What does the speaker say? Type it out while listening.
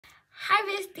Hi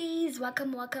besties,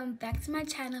 welcome back to my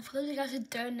channel. For those of you guys who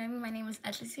don't know me, my name is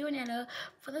Atlasio.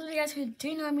 For those of you guys who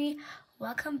do know me,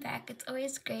 welcome back. It's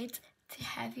always great to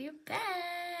have you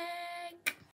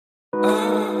back.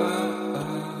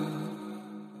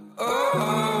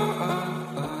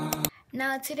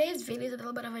 Now today's video is a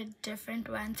little bit of a different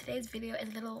one. Today's video is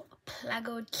a little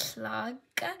plug.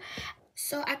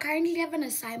 So I currently have an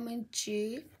assignment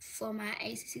due for my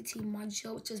ACCT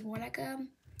module, which is more like a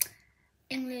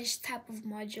English type of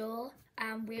module,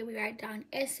 where we write down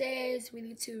essays. We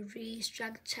need to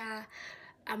restructure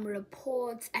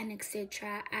reports and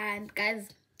etc. And guys,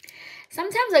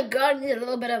 sometimes a girl needs a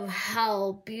little bit of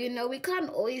help. We can't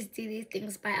always do these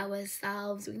things by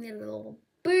ourselves. We need a little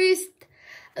boost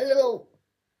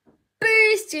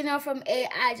from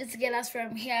AI just to get us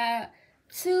from here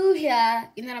to here.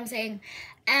 You know what I'm saying?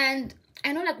 And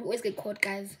I know, like, we always get caught,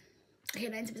 guys. Okay,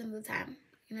 90% of the time.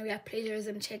 We have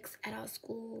plagiarism checks at our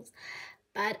schools.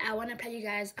 But I want to tell you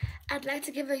guys, I'd like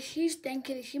to give a huge thank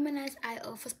you to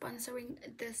Humanizeio for sponsoring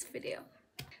this video.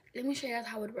 Let me show you guys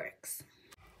how it works.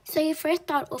 So you first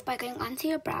start off by going onto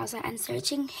your browser and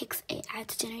searching Hicks AI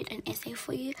to generate an essay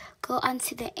for you. Go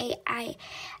onto the AI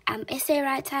essay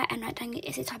writer and write down your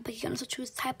essay topic. You can also choose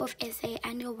type of essay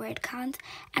and your word count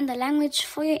and the language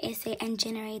for your essay and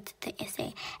generate the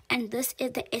essay. And this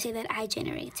is the essay that I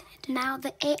generated. Now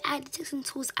the AI detection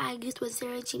tools I used was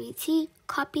 0GBT,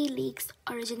 Copy, Leaks,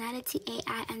 Originality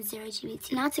AI, and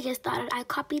 0GBT. Now to get started, I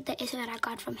copied the essay that I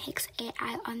got from Hicks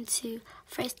AI onto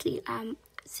firstly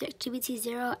GBT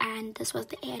 0, and this was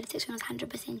the AI detection was 100%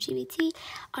 GBT.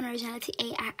 On Originality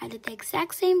AI, I did the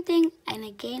exact same thing, and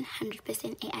again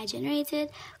 100% AI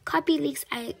generated. Copy, Leaks,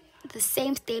 the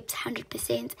same steps,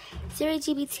 100%.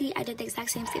 0GBT, I did the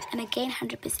exact same steps, and again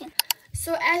 100%.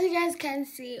 So as you guys can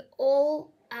see,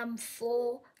 all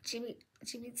 4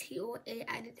 GBT or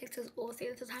AI detectors all say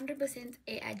this is 100%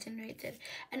 AI generated.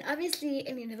 And obviously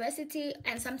in university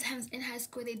and sometimes in high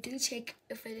school, they do check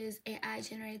if it is AI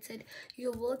generated.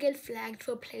 You will get flagged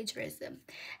for plagiarism,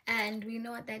 and we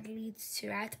know what that leads to,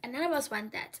 right? And none of us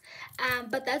want that.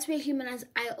 But that's where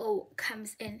Humanizeio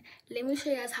comes in. Let me show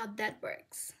you guys how that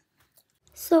works.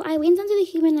 So I went onto the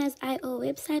Humanizeio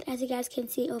website, as you guys can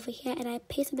see over here, and I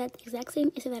pasted that exact same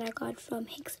essay that I got from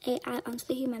Hicks AI onto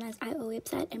the Humanizeio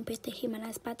website and pressed the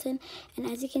Humanize button. And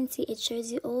as you can see, it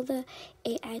shows you all the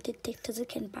AI detectors it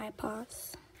can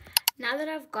bypass. Now that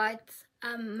I've got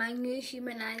my new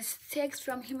Humanize text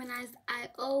from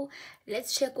Humanizeio,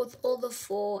 let's check with all the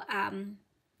 4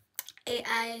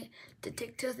 AI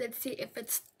detectors. Let's see if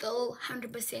it's still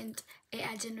 100%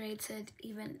 AI generated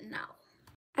even now.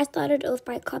 I started off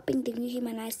by copying the new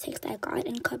Humanize text I got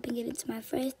and copying it into my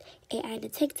first AI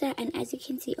detector, and as you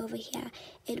can see over here,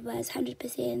 it was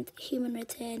 100% human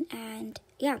written, and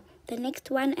yeah, the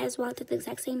next one as well did the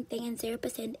exact same thing and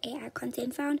 0% AI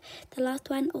content found. The last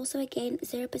one also again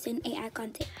 0% AI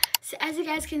content. So as you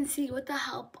guys can see, with the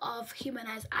help of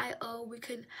Humanizeio, we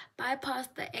could bypass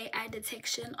the AI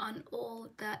detection on all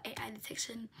the AI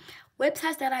detection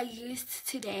websites that I used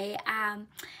today. And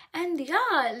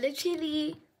yeah,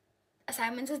 literally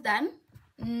assignment is done,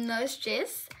 no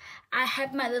stress. I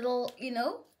had my little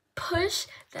push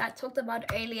that I talked about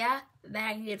earlier that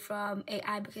I needed from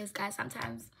AI, because guys,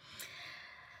 sometimes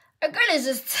a girl is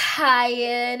just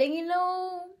tired and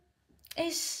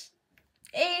ish.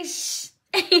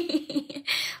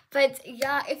 But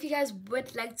yeah, if you guys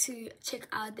would like to check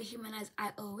out the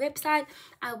Humanizeio website,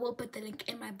 I will put the link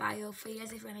in my bio for you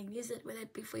guys if you want to use it, whether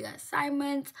it be for your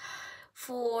assignments,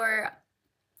 for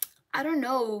I don't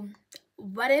know,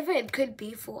 whatever it could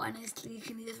be for. Honestly, you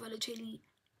can use it for literally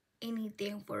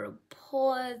anything, for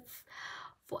reports,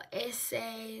 for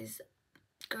essays,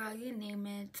 girl, you name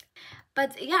it.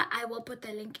 But yeah, I will put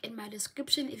the link in my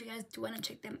description if you guys do want to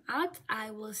check them out.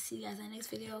 I will see you guys in the next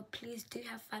video. Please do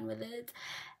have fun with it,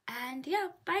 and yeah,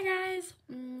 bye guys.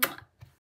 Mwah.